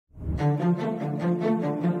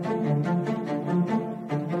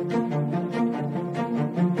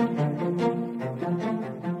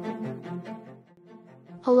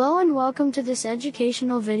welcome to this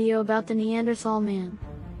educational video about the Neanderthal man.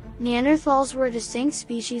 Neanderthals were a distinct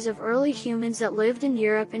species of early humans that lived in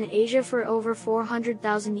Europe and Asia for over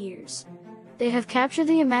 400,000 years. They have captured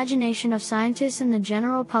the imagination of scientists and the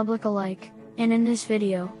general public alike, and in this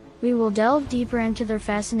video, we will delve deeper into their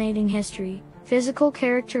fascinating history, physical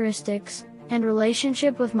characteristics, and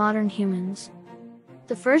relationship with modern humans.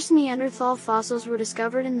 The first Neanderthal fossils were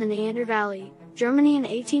discovered in the Neanderthal Valley, Germany in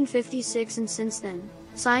 1856, and since then,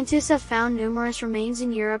 scientists have found numerous remains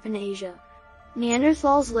in Europe and Asia.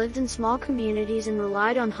 Neanderthals lived in small communities and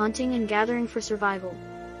relied on hunting and gathering for survival.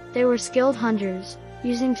 They were skilled hunters,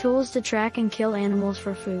 using tools to track and kill animals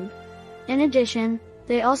for food. In addition,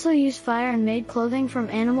 they also used fire and made clothing from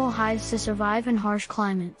animal hides to survive in harsh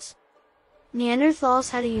climates. Neanderthals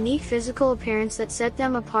had a unique physical appearance that set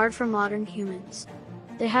them apart from modern humans.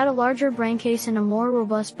 They had a larger brain case and a more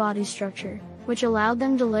robust body structure, which allowed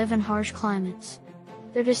them to live in harsh climates.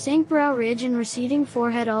 Their distinct brow ridge and receding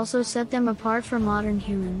forehead also set them apart from modern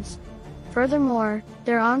humans. Furthermore,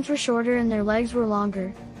 their arms were shorter and their legs were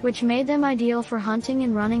longer, which made them ideal for hunting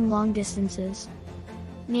and running long distances.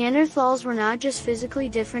 Neanderthals were not just physically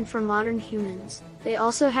different from modern humans, they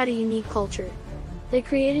also had a unique culture. They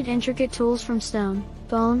created intricate tools from stone,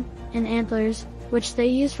 bone, and antlers, which they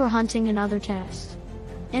used for hunting and other tasks.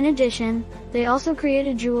 In addition, they also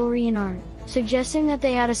created jewelry and art, suggesting that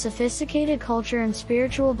they had a sophisticated culture and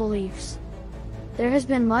spiritual beliefs. There has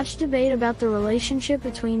been much debate about the relationship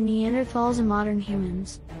between Neanderthals and modern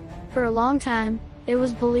humans. For a long time, it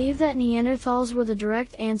was believed that Neanderthals were the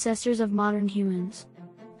direct ancestors of modern humans.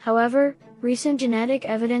 However, recent genetic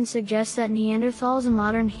evidence suggests that Neanderthals and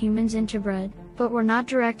modern humans interbred, but were not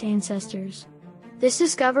direct ancestors. This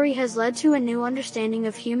discovery has led to a new understanding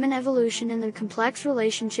of human evolution and the complex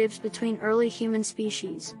relationships between early human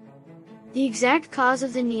species. The exact cause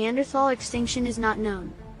of the Neanderthal extinction is not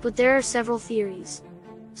known, but there are several theories.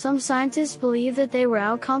 Some scientists believe that they were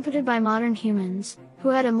outcompeted by modern humans, who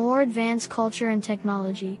had a more advanced culture and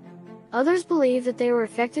technology. Others believe that they were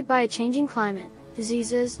affected by a changing climate,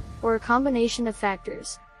 diseases, or a combination of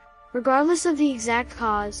factors. Regardless of the exact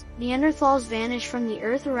cause, Neanderthals vanished from the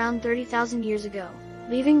Earth around 30,000 years ago,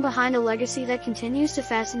 leaving behind a legacy that continues to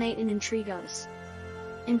fascinate and intrigue us.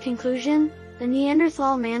 In conclusion, the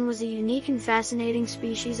Neanderthal man was a unique and fascinating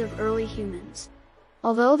species of early humans.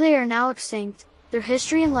 Although they are now extinct, their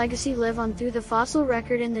history and legacy live on through the fossil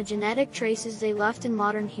record and the genetic traces they left in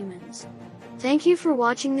modern humans. Thank you for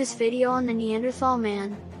watching this video on the Neanderthal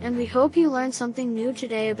man, and we hope you learned something new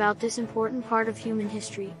today about this important part of human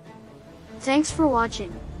history. Thanks for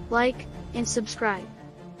watching, like, and subscribe.